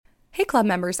Hey club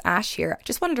members, Ash here.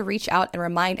 Just wanted to reach out and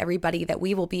remind everybody that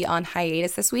we will be on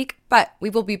hiatus this week, but we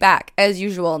will be back as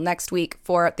usual next week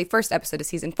for the first episode of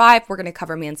season 5. We're going to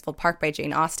cover Mansfield Park by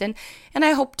Jane Austen, and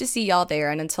I hope to see y'all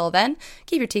there. And until then,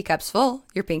 keep your teacups full,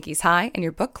 your pinkies high, and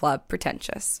your book club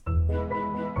pretentious.